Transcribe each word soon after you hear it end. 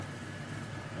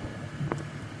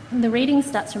And the reading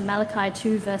starts from Malachi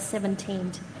 2, verse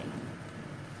 17 today.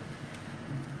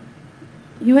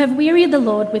 You have wearied the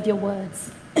Lord with your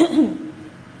words.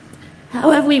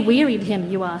 How have we wearied him,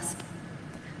 you ask?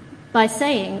 By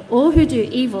saying, all who do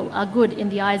evil are good in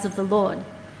the eyes of the Lord,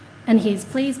 and he is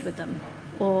pleased with them.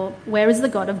 Or, where is the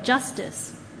God of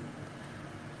justice?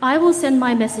 I will send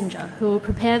my messenger who will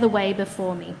prepare the way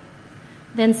before me.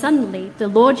 Then suddenly the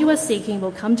Lord you are seeking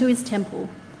will come to his temple.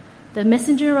 The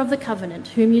messenger of the covenant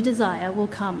whom you desire will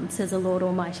come, says the Lord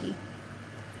Almighty.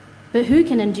 But who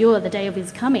can endure the day of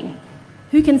his coming?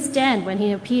 Who can stand when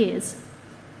he appears?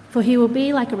 For he will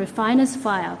be like a refiner's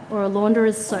fire or a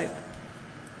launderer's soap.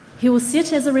 He will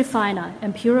sit as a refiner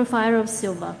and purifier of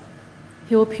silver.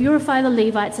 He will purify the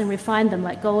Levites and refine them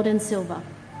like gold and silver.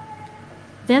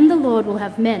 Then the Lord will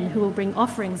have men who will bring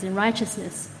offerings in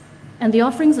righteousness, and the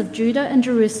offerings of Judah and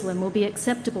Jerusalem will be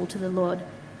acceptable to the Lord,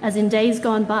 as in days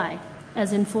gone by,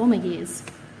 as in former years.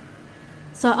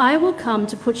 So I will come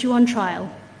to put you on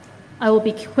trial. I will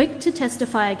be quick to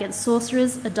testify against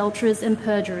sorcerers, adulterers, and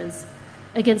perjurers,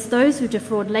 against those who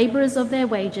defraud labourers of their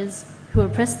wages, who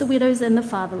oppress the widows and the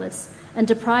fatherless, and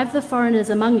deprive the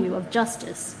foreigners among you of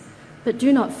justice. But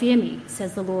do not fear me,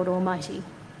 says the Lord Almighty.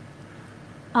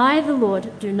 I, the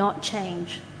Lord, do not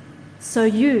change. So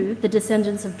you, the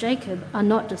descendants of Jacob, are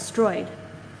not destroyed.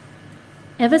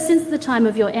 Ever since the time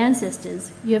of your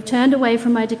ancestors, you have turned away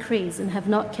from my decrees and have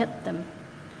not kept them.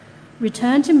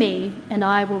 Return to me, and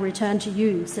I will return to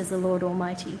you, says the Lord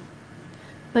Almighty.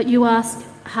 But you ask,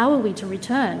 how are we to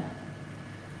return?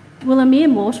 Will a mere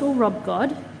mortal rob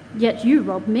God? Yet you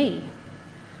rob me.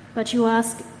 But you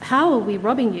ask, how are we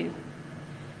robbing you?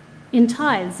 In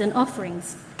tithes and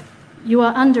offerings. You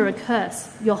are under a curse,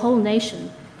 your whole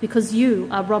nation, because you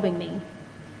are robbing me.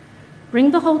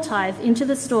 Bring the whole tithe into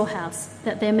the storehouse,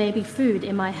 that there may be food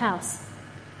in my house.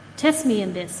 Test me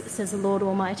in this, says the Lord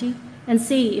Almighty, and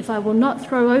see if I will not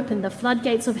throw open the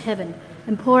floodgates of heaven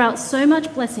and pour out so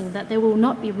much blessing that there will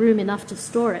not be room enough to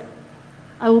store it.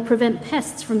 I will prevent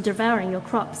pests from devouring your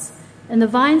crops, and the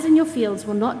vines in your fields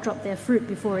will not drop their fruit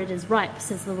before it is ripe,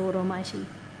 says the Lord Almighty.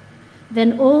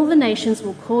 Then all the nations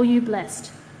will call you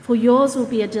blessed, for yours will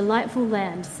be a delightful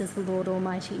land, says the Lord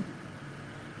Almighty.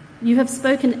 You have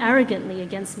spoken arrogantly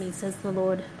against me, says the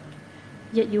Lord.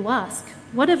 Yet you ask,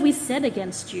 what have we said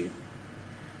against you?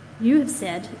 You have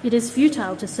said, it is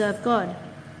futile to serve God.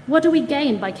 What do we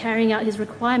gain by carrying out his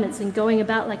requirements and going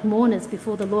about like mourners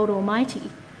before the Lord Almighty?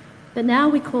 But now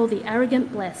we call the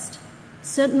arrogant blessed.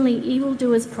 Certainly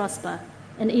evildoers prosper,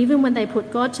 and even when they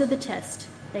put God to the test,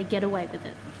 they get away with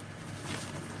it.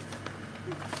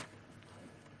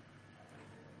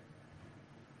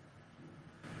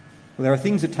 Well, there are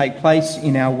things that take place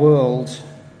in our world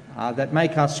that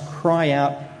make us cry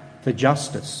out for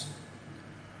justice.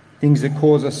 Things that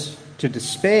cause us to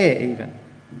despair even.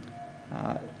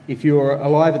 If you were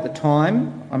alive at the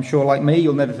time, I'm sure like me,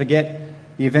 you'll never forget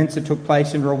the events that took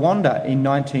place in Rwanda in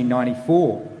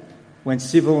 1994, when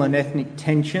civil and ethnic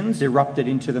tensions erupted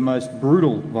into the most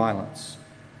brutal violence.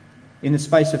 In the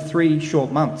space of 3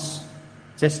 short months,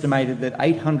 it's estimated that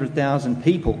 800,000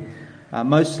 people,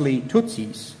 mostly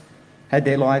Tutsis, had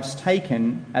their lives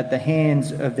taken at the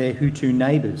hands of their Hutu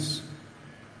neighbours.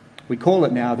 We call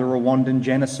it now the Rwandan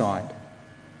genocide.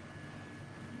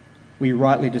 We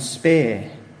rightly despair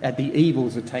at the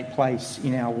evils that take place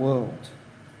in our world.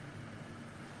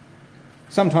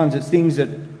 Sometimes it's things that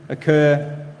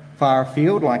occur far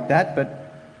afield like that,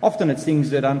 but often it's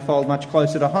things that unfold much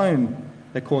closer to home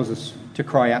that cause us to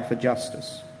cry out for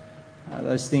justice.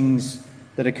 Those things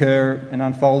that occur and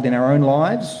unfold in our own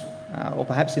lives, or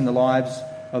perhaps in the lives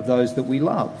of those that we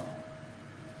love.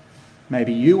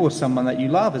 Maybe you or someone that you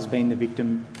love has been the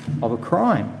victim of a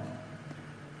crime.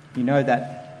 You know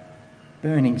that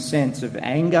burning sense of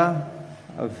anger,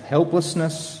 of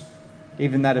helplessness,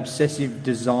 even that obsessive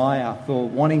desire for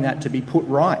wanting that to be put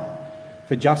right,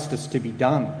 for justice to be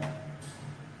done.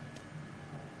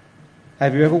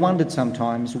 Have you ever wondered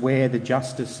sometimes where the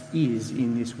justice is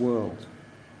in this world?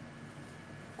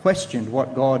 Questioned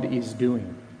what God is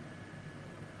doing?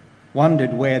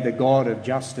 Wondered where the God of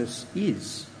justice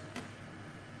is?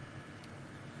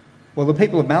 Well, the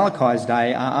people of Malachi's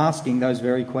day are asking those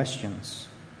very questions.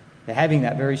 They're having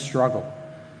that very struggle.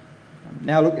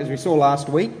 Now, look, as we saw last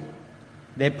week,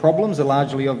 their problems are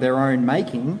largely of their own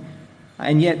making,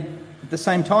 and yet at the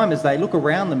same time as they look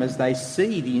around them, as they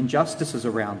see the injustices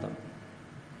around them,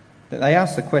 that they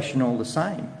ask the question all the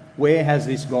same: where has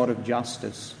this God of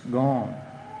justice gone?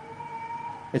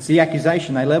 It's the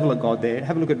accusation they level at God there.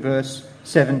 Have a look at verse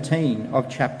 17 of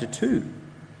chapter 2,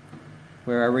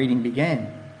 where our reading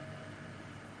began.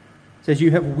 It says,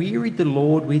 "You have wearied the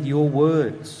Lord with your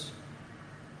words."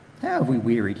 How have we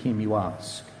wearied him, you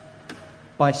ask?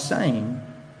 By saying,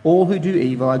 "All who do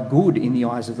evil are good in the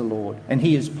eyes of the Lord, and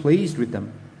he is pleased with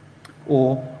them."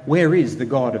 Or, "Where is the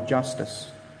God of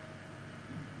justice?"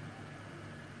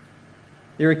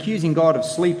 They're accusing God of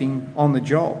sleeping on the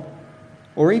job,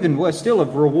 or even worse still,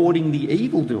 of rewarding the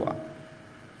evildoer.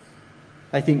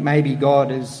 They think maybe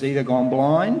God has either gone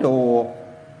blind or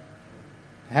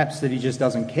perhaps that he just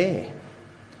doesn't care.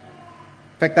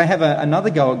 In fact, they have another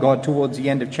go at God towards the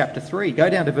end of chapter 3. Go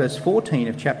down to verse 14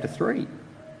 of chapter 3.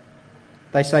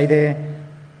 They say there,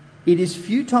 "It is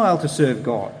futile to serve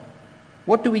God.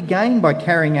 What do we gain by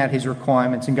carrying out his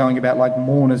requirements and going about like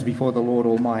mourners before the Lord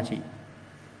Almighty?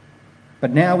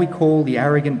 But now we call the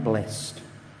arrogant blessed.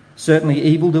 Certainly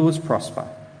evildoers prosper,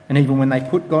 and even when they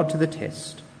put God to the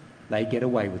test, they get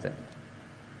away with it."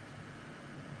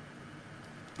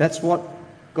 That's what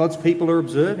God's people are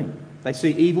observing. They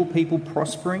see evil people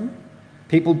prospering,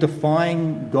 people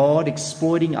defying God,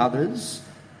 exploiting others,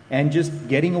 and just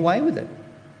getting away with it.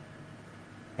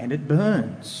 And it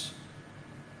burns.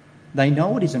 They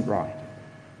know it isn't right,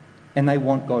 and they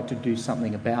want God to do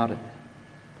something about it.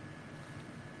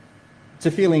 It's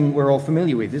a feeling we're all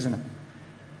familiar with, isn't it?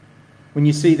 When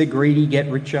you see the greedy get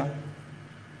richer,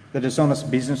 the dishonest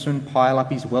businessman pile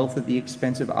up his wealth at the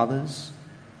expense of others,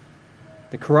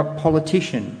 the corrupt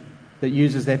politician that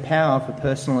uses their power for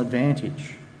personal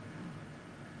advantage,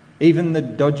 even the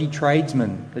dodgy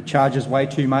tradesman that charges way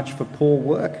too much for poor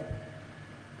work.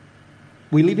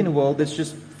 We live in a world that's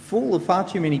just full of far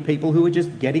too many people who are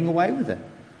just getting away with it.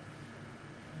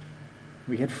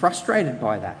 We get frustrated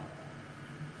by that.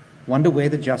 Wonder where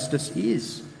the justice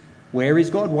is. Where is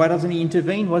God? Why doesn't he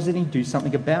intervene? Why doesn't he do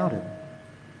something about it?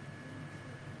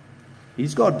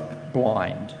 Is God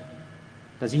blind?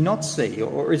 Does he not see?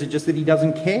 Or is it just that he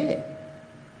doesn't care?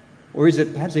 Or is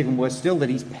it perhaps even worse still that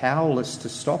he's powerless to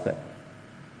stop it?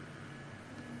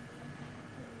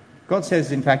 God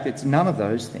says, in fact, it's none of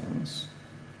those things.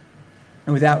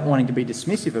 And without wanting to be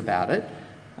dismissive about it,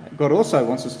 God also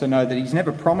wants us to know that he's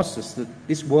never promised us that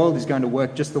this world is going to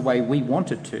work just the way we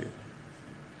want it to,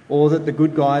 or that the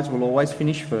good guys will always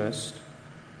finish first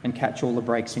and catch all the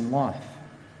breaks in life.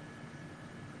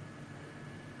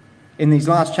 In these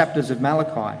last chapters of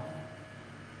Malachi,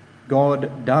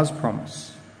 God does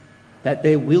promise that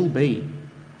there will be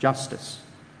justice.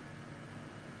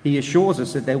 He assures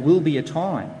us that there will be a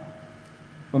time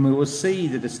when we will see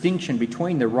the distinction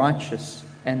between the righteous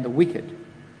and the wicked.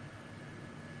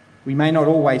 We may not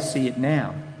always see it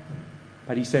now,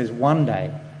 but he says one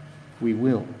day we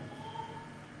will.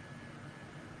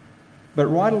 But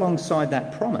right alongside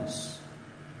that promise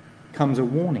comes a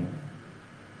warning.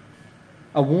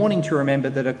 A warning to remember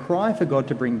that a cry for God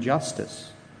to bring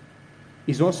justice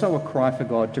is also a cry for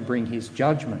God to bring his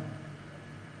judgment.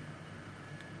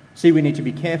 See, we need to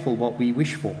be careful what we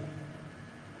wish for,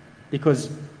 because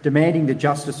demanding the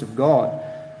justice of God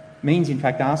means, in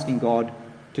fact, asking God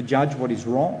to judge what is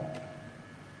wrong,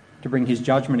 to bring his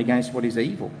judgment against what is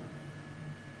evil.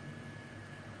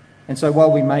 And so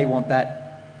while we may want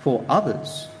that for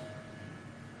others,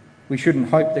 we shouldn't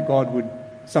hope that God would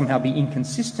somehow be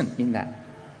inconsistent in that,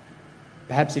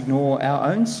 perhaps ignore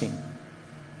our own sin.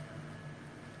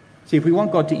 See, if we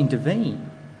want God to intervene,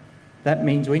 that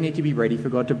means we need to be ready for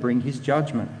God to bring his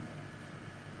judgment.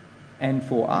 And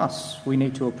for us, we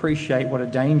need to appreciate what a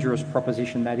dangerous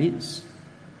proposition that is.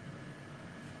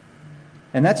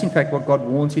 And that's in fact what God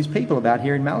warns his people about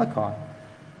here in Malachi.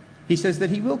 He says that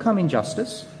he will come in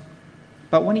justice,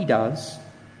 but when he does,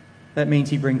 that means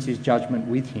he brings his judgment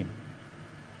with him.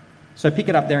 So pick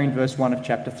it up there in verse 1 of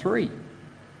chapter 3.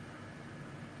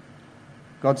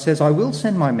 God says, "I will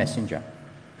send my messenger,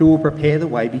 who will prepare the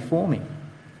way before me.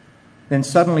 Then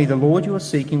suddenly the Lord you are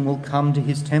seeking will come to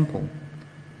his temple.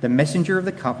 The messenger of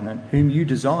the covenant whom you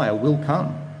desire will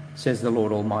come, says the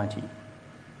Lord Almighty.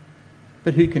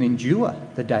 But who can endure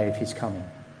the day of his coming?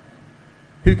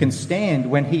 Who can stand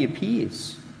when he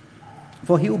appears?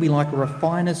 For he will be like a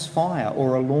refiner's fire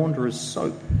or a launderer's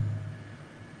soap."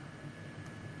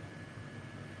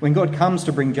 When God comes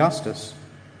to bring justice,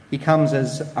 he comes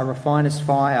as a refiner's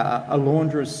fire, a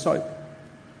launderer's soap.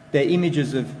 They're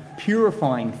images of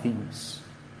purifying things.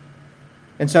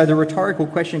 And so the rhetorical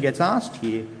question gets asked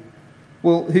here,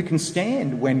 well, who can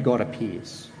stand when God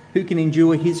appears? Who can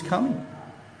endure his coming?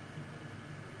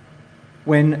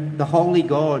 When the holy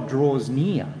God draws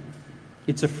near,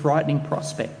 it's a frightening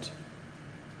prospect.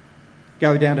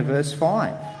 Go down to verse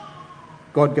 5.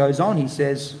 God goes on, he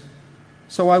says,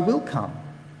 "So I will come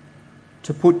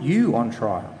to put you on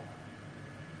trial.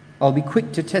 I'll be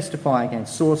quick to testify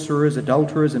against sorcerers,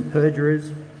 adulterers and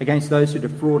perjurers, against those who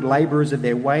defraud labourers of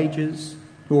their wages,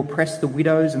 who oppress the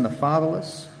widows and the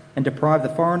fatherless, and deprive the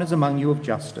foreigners among you of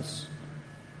justice.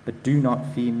 But do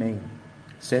not fear me,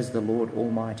 says the Lord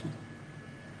Almighty.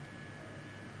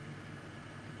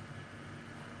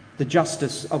 The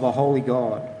justice of a holy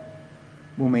God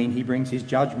will mean he brings his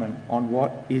judgment on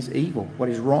what is evil, what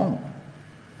is wrong.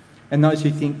 And those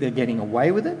who think they're getting away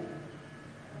with it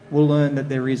will learn that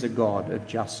there is a God of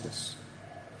justice.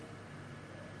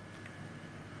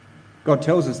 God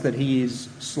tells us that he is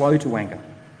slow to anger,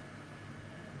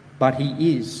 but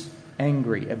he is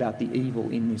angry about the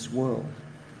evil in this world.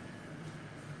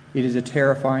 It is a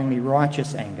terrifyingly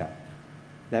righteous anger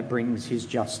that brings his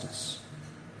justice.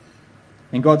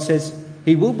 And God says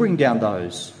he will bring down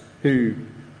those who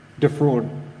defraud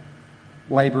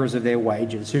labourers of their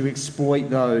wages, who exploit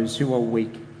those who are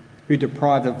weak, who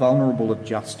deprive the vulnerable of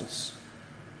justice.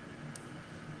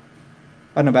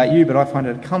 I don't know about you, but I find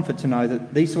it a comfort to know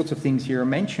that these sorts of things here are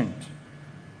mentioned,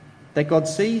 that God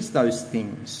sees those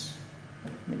things.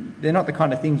 They're not the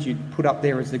kind of things you'd put up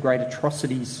there as the great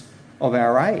atrocities of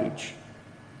our age,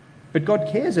 but God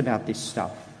cares about this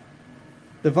stuff.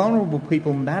 The vulnerable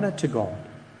people matter to God.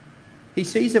 He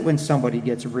sees it when somebody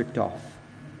gets ripped off.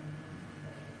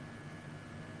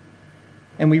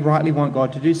 And we rightly want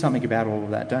God to do something about all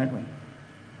of that, don't we?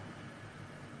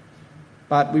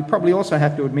 But we probably also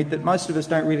have to admit that most of us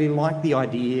don't really like the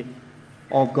idea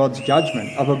of God's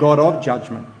judgment, of a God of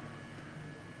judgment.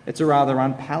 It's a rather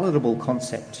unpalatable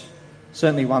concept,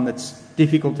 certainly one that's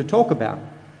difficult to talk about,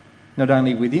 not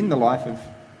only within the life of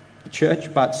the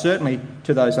church, but certainly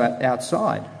to those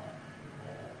outside.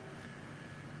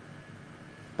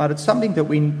 But it's something that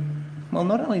we,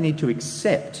 not only need to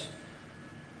accept,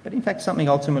 but in fact something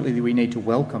ultimately that we need to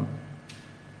welcome.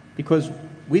 Because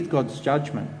with God's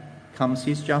judgment comes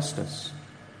his justice.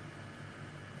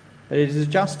 But it is a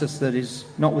justice that is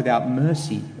not without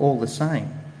mercy all the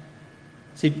same.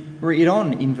 See, read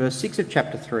on in verse 6 of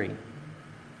chapter 3.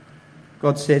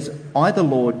 God says, I, the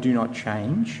Lord, do not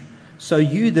change, so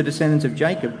you, the descendants of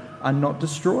Jacob, are not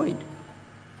destroyed.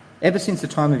 Ever since the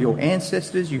time of your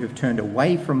ancestors, you have turned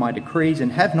away from my decrees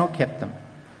and have not kept them.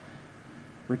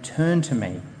 Return to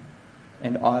me,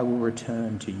 and I will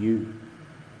return to you.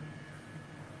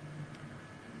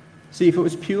 See, if it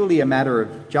was purely a matter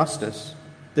of justice,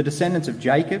 the descendants of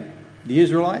Jacob, the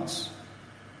Israelites,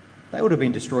 they would have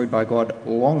been destroyed by God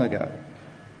long ago.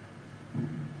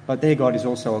 But their God is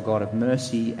also a God of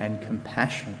mercy and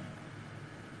compassion,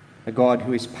 a God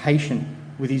who is patient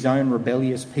with his own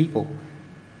rebellious people.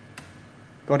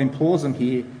 God implores them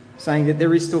here, saying that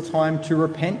there is still time to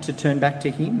repent, to turn back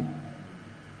to him.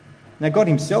 Now, God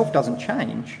himself doesn't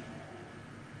change,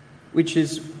 which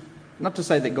is not to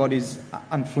say that God is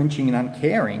unflinching and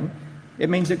uncaring. It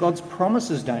means that God's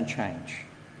promises don't change.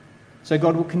 So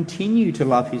God will continue to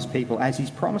love his people as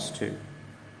he's promised to.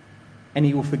 And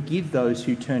he will forgive those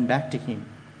who turn back to him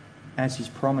as he's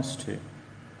promised to.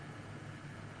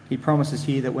 He promises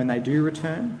here that when they do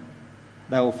return,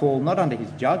 they will fall not under his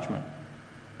judgment,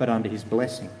 but under his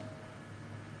blessing.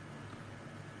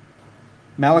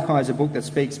 Malachi is a book that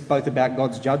speaks both about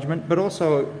God's judgment, but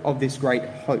also of this great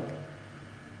hope.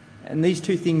 And these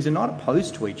two things are not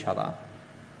opposed to each other.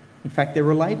 In fact, they're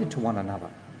related to one another.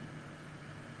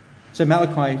 So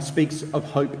Malachi speaks of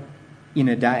hope in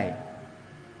a day,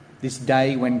 this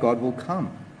day when God will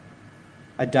come,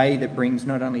 a day that brings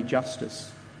not only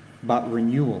justice, but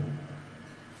renewal.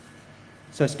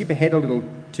 So skip ahead a little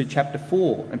to chapter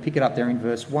 4 and pick it up there in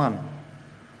verse 1.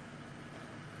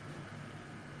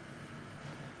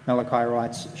 Malachi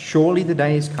writes, "Surely the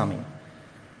day is coming.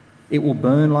 It will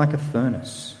burn like a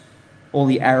furnace. All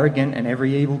the arrogant and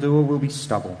every evildoer will be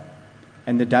stubble.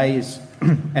 And the day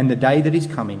that is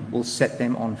coming will set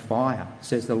them on fire,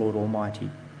 says the Lord Almighty.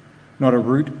 Not a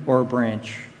root or a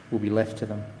branch will be left to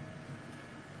them.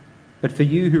 But for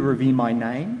you who revere my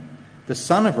name, the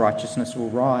Sun of Righteousness will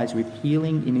rise with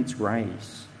healing in its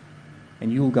rays,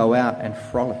 and you will go out and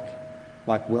frolic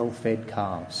like well-fed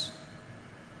calves."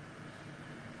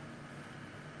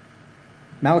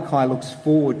 Malachi looks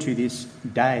forward to this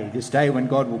day when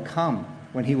God will come,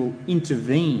 when he will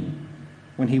intervene,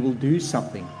 when he will do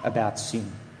something about sin.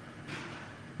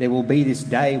 There will be this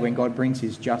day when God brings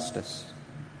his justice,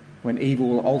 when evil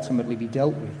will ultimately be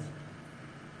dealt with.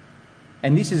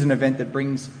 And this is an event that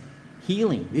brings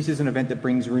healing. This is an event that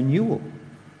brings renewal.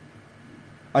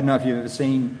 I don't know if you've ever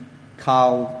seen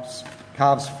calves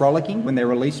frolicking when they're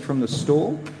released from the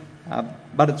stall,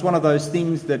 but it's one of those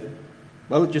things that,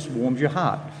 well, it just warms your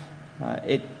heart.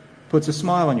 It puts a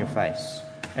smile on your face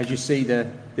as you see the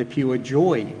pure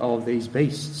joy of these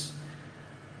beasts.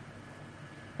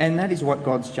 And that is what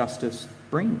God's justice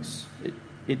brings.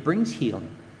 It brings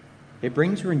healing. It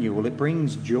brings renewal. It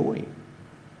brings joy.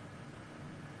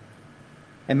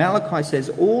 And Malachi says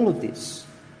all of this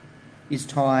is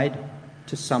tied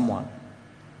to someone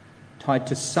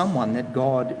that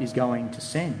God is going to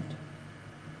send.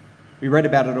 We read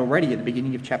about it already at the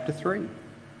beginning of chapter 3.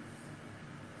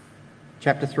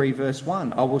 Chapter 3, verse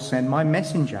 1, I will send my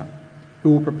messenger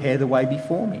who will prepare the way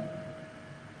before me.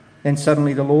 Then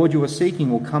suddenly the Lord you are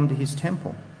seeking will come to his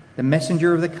temple. The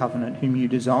messenger of the covenant whom you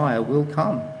desire will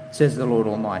come, says the Lord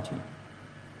Almighty.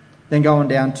 Then go on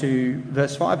down to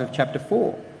verse 5 of chapter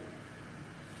 4.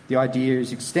 The idea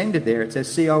is extended there. It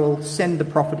says, see, I will send the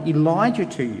prophet Elijah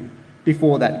to you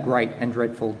before that great and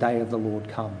dreadful day of the Lord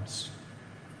comes.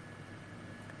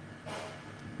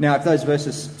 Now, if those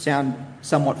verses sound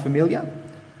somewhat familiar,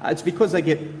 it's because they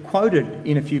get quoted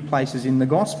in a few places in the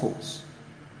Gospels.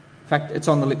 In fact, it's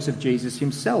on the lips of Jesus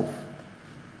himself.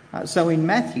 So in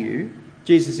Matthew,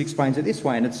 Jesus explains it this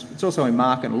way, and it's also in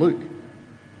Mark and Luke.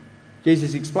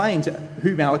 Jesus explains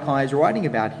who Malachi is writing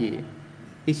about here.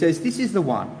 He says, this is the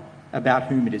one about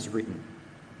whom it is written,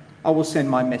 I will send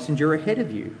my messenger ahead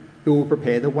of you, who will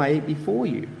prepare the way before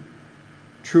you.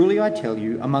 Truly I tell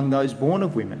you, among those born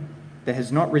of women, there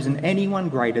has not risen anyone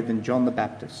greater than John the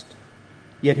Baptist.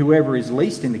 Yet whoever is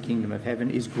least in the kingdom of heaven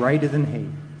is greater than he.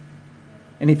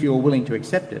 And if you are willing to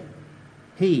accept it,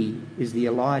 he is the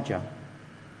Elijah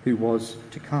who was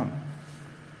to come.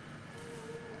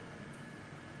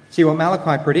 See, what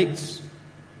Malachi predicts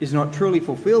is not truly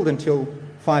fulfilled until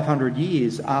 500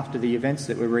 years after the events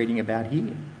that we're reading about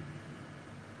here.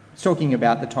 It's talking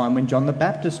about the time when John the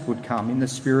Baptist would come in the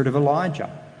spirit of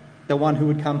Elijah, the one who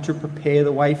would come to prepare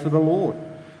the way for the Lord,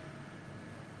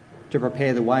 to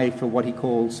prepare the way for what he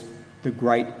calls the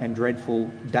great and dreadful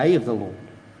day of the Lord.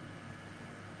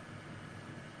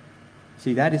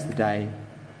 See, that is the day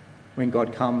when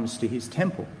God comes to his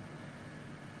temple,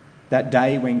 that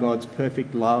day when God's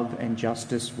perfect love and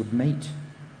justice would meet,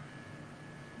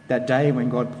 that day when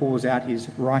God pours out his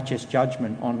righteous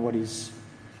judgment on what is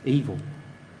evil,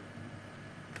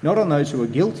 not on those who are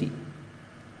guilty,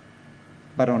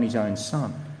 but on his own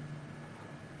Son.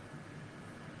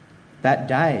 That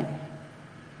day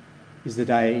is the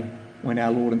day when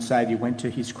our Lord and Saviour went to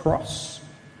his cross,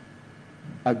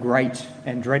 a great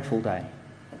and dreadful day.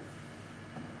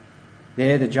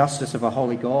 There the justice of a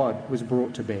holy God was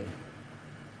brought to bear,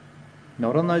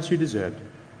 not on those who deserved it,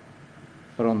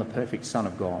 but on the perfect Son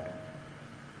of God,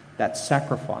 that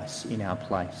sacrifice in our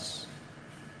place.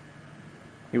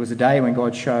 It was a day when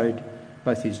God showed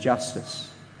both his justice,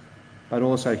 but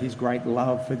also his great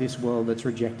love for this world that's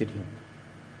rejected him.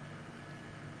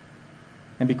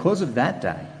 And because of that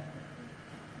day,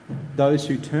 those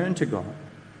who turn to God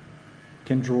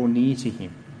can draw near to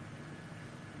him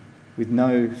with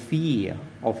no fear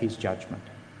of his judgment.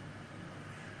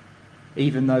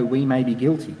 Even though we may be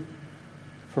guilty,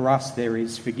 for us there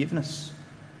is forgiveness,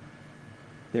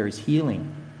 there is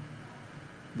healing,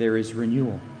 there is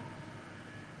renewal.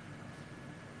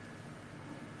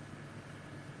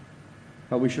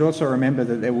 But we should also remember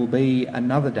that there will be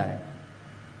another day,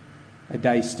 a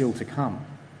day still to come,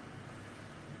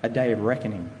 a day of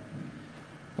reckoning,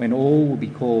 when all will be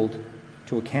called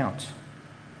to account,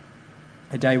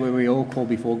 a day where we all call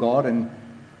before God and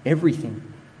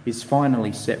everything is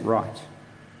finally set right.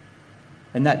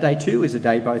 And that day too is a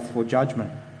day both for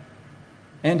judgment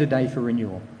and a day for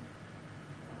renewal.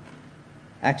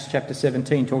 Acts chapter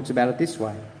 17 talks about it this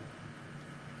way.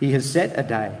 He has set a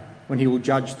day when he will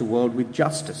judge the world with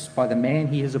justice by the man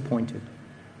he has appointed.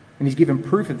 And he's given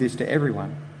proof of this to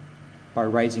everyone by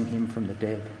raising him from the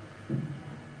dead.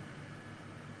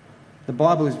 The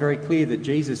Bible is very clear that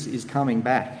Jesus is coming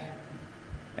back.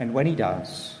 And when he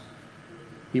does,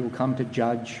 he will come to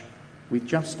judge with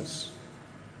justice.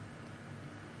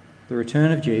 The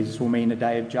return of Jesus will mean a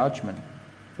day of judgment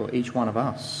for each one of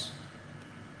us.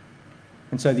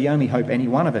 And so the only hope any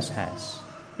one of us has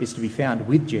is to be found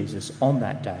with Jesus on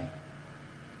that day.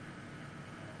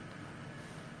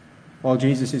 While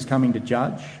Jesus is coming to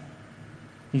judge,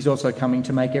 he's also coming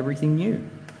to make everything new.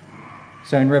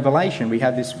 So in Revelation, we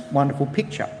have this wonderful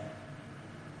picture.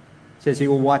 It says he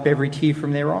will wipe every tear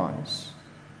from their eyes.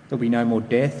 There'll be no more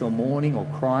death or mourning or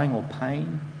crying or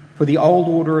pain, for the old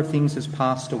order of things has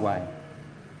passed away.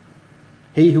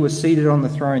 He who was seated on the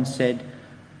throne said,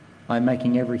 I am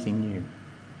making everything new.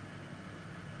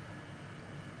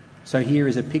 So here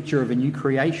is a picture of a new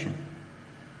creation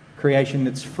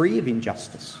that's free of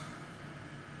injustice,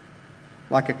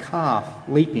 like a calf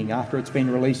leaping after it's been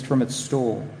released from its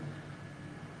stall.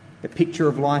 The picture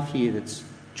of life here that's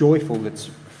joyful, that's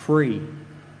free.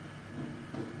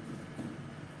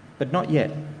 But not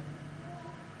yet.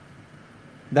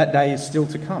 That day is still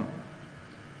to come.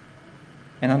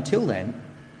 And until then,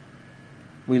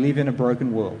 we live in a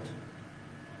broken world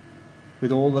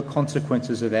with all the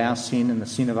consequences of our sin and the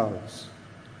sin of others.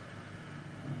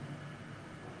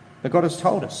 But God has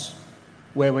told us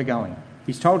where we're going.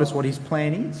 He's told us what his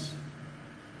plan is.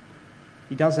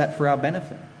 He does that for our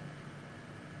benefit,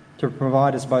 to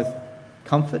provide us both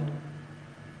comfort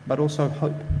but also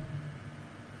hope.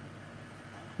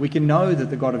 We can know that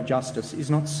the God of justice is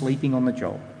not sleeping on the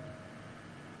job.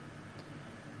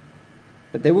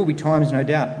 But there will be times, no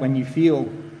doubt, when you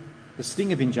feel the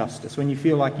sting of injustice, when you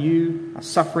feel like you are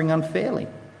suffering unfairly,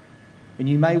 and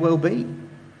you may well be.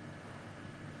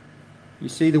 You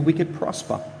see the wicked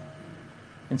prosper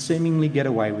and seemingly get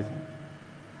away with it.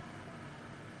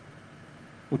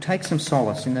 We'll take some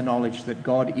solace in the knowledge that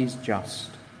God is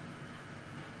just.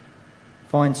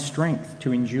 Find strength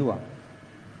to endure,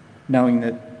 knowing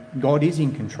that God is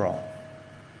in control.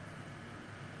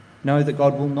 Know that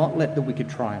God will not let the wicked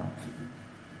triumph,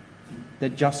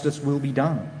 that justice will be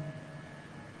done,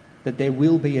 that there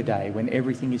will be a day when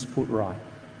everything is put right.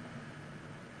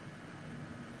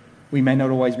 We may not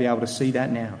always be able to see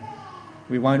that now.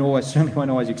 We certainly won't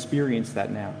always experience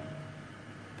that now.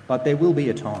 But there will be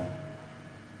a time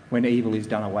when evil is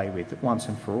done away with once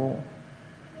and for all.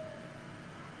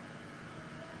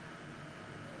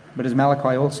 But as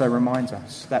Malachi also reminds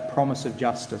us, that promise of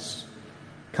justice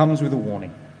comes with a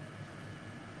warning.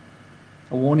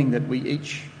 A warning that we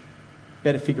each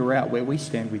better figure out where we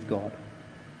stand with God.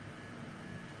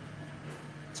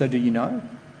 So do you know?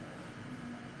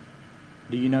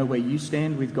 Do you know where you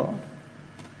stand with God?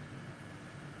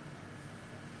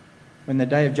 When the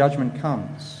day of judgment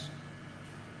comes,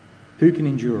 who can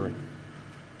endure it?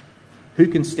 Who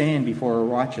can stand before a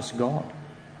righteous God?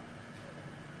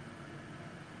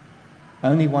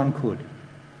 Only one could.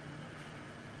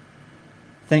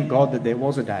 Thank God that there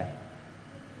was a day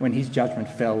when his judgment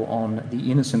fell on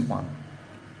the innocent one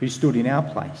who stood in our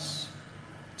place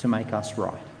to make us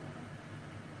right.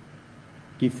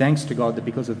 Give thanks to God that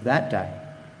because of that day,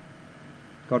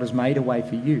 God has made a way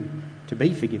for you to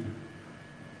be forgiven,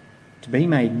 to be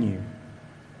made new,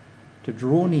 to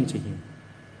draw near to him,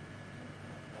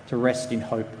 to rest in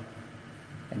hope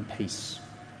and peace.